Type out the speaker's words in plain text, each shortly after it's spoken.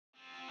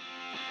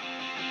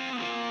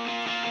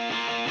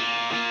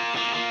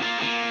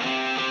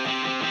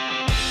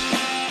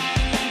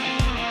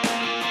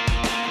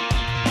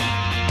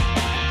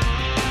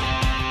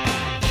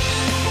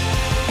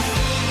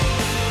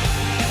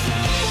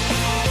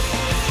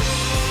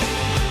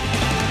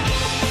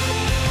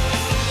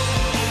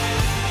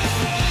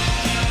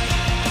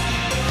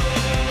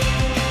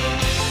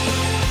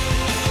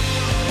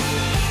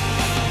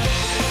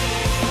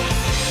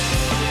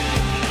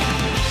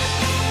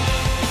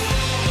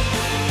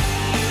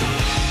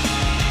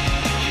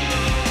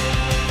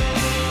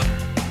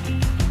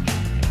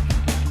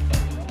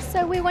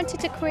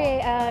wanted to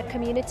create a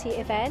community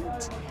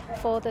event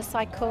for the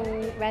Sai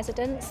Kung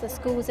residents, the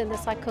schools in the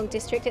Sai Kung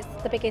district. It's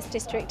the biggest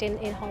district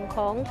in Hong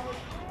Kong.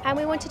 And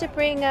we wanted to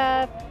bring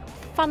a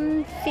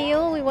fun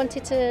feel. We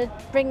wanted to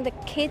bring the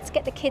kids,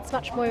 get the kids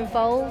much more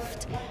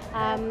involved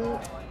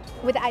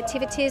with the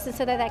activities, and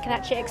so that they can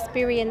actually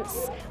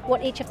experience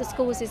what each of the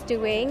schools is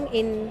doing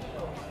in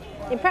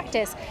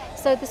practice.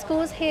 So the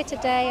schools here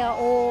today are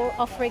all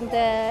offering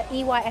the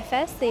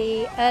EYFS,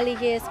 the Early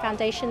Years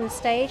Foundation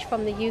stage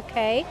from the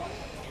UK.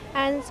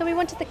 And so we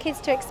wanted the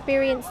kids to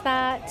experience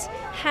that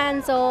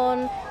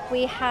hands-on.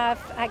 We have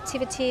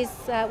activities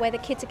where the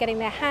kids are getting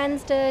their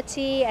hands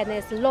dirty, and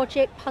there's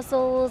logic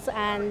puzzles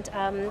and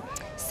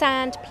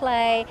sand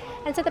play.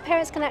 And so the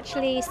parents can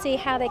actually see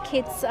how their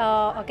kids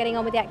are getting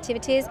on with the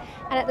activities,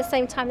 and at the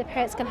same time the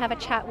parents can have a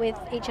chat with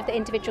each of the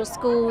individual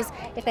schools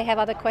if they have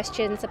other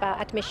questions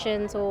about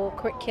admissions or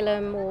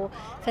curriculum or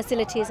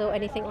facilities or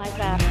anything like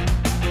that.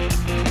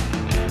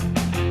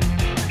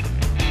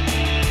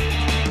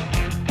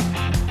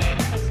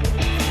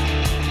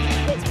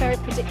 Very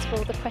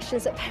predictable, the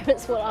questions that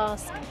parents will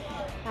ask.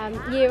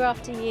 Year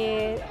after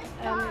year,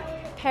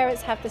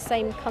 parents have the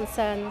same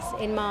concerns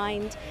in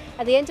mind.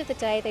 At the end of the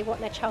day, they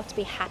want their child to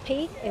be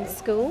happy in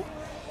school.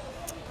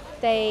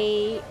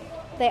 They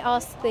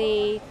ask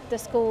the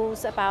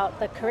schools about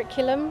the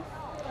curriculum.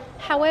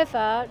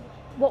 However,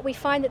 what we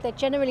find that they're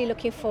generally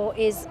looking for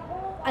is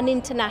an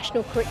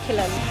international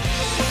curriculum.